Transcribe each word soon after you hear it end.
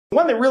The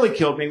one that really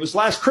killed me was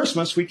last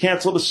Christmas, we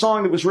canceled a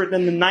song that was written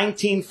in the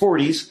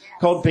 1940s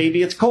called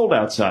Baby It's Cold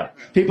Outside.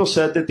 People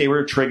said that they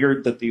were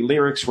triggered, that the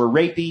lyrics were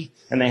rapey,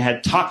 and they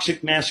had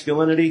toxic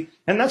masculinity.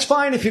 And that's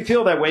fine if you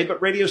feel that way, but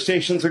radio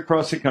stations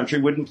across the country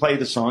wouldn't play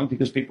the song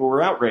because people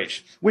were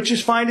outraged. Which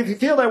is fine if you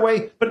feel that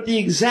way, but at the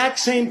exact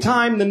same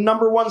time, the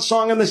number one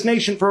song in this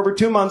nation for over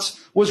 2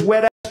 months was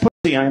Wet Ass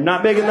Pussy. I am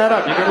not making that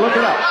up. You can look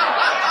it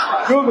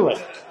up. Google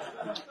it.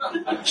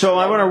 So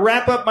I want to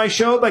wrap up my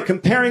show by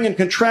comparing and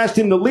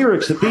contrasting the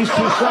lyrics of these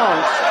two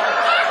songs.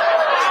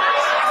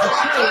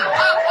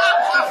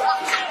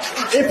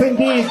 If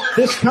indeed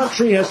this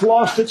country has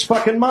lost its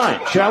fucking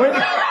mind, shall we?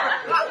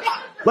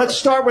 Let's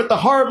start with the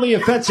horribly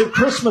offensive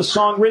Christmas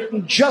song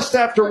written just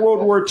after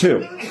World War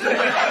II.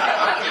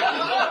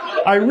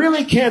 I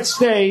really can't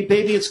stay,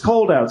 baby, it's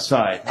cold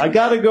outside. I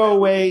gotta go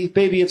away,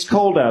 baby, it's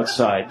cold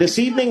outside. This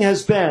evening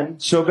has been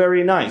so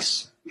very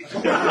nice.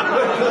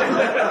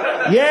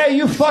 Yeah,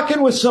 you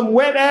fucking with some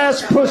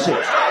wet-ass pussy.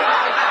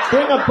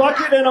 Bring a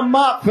bucket and a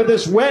mop for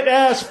this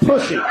wet-ass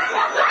pussy.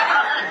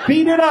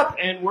 Beat it up,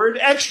 N-word,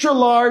 extra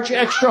large,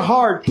 extra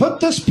hard. Put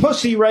this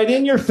pussy right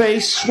in your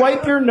face,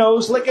 swipe your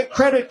nose like a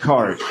credit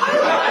card.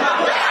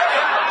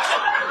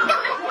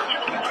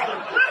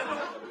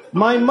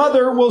 My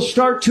mother will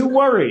start to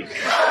worry.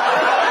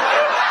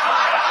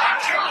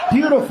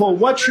 Beautiful,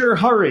 what's your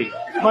hurry?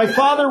 My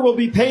father will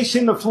be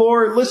pacing the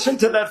floor. Listen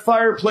to that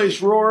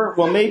fireplace roar.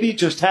 Well, maybe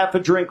just half a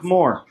drink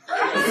more.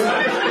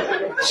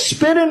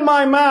 Spit in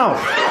my mouth.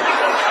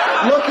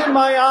 Look in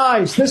my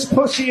eyes. This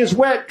pussy is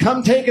wet.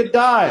 Come take a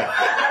dive.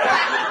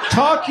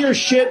 Talk your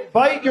shit.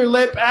 Bite your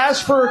lip.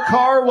 Ask for a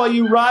car while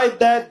you ride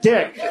that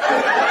dick.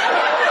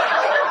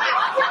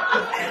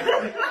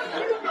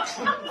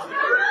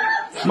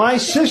 My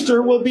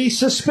sister will be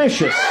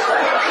suspicious.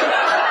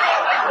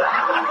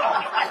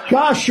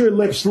 Gosh, your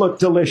lips look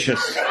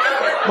delicious.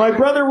 My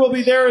brother will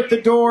be there at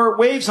the door,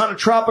 waves on a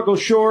tropical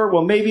shore,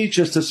 well, maybe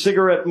just a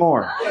cigarette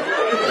more.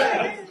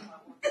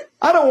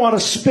 I don't want to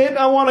spit,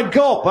 I want to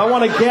gulp, I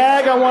want to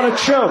gag, I want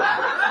to choke.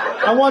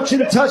 I want you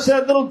to touch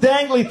that little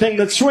dangly thing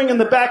that's swinging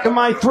the back of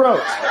my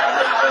throat.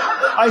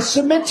 I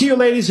submit to you,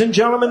 ladies and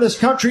gentlemen, this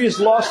country has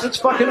lost its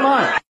fucking mind.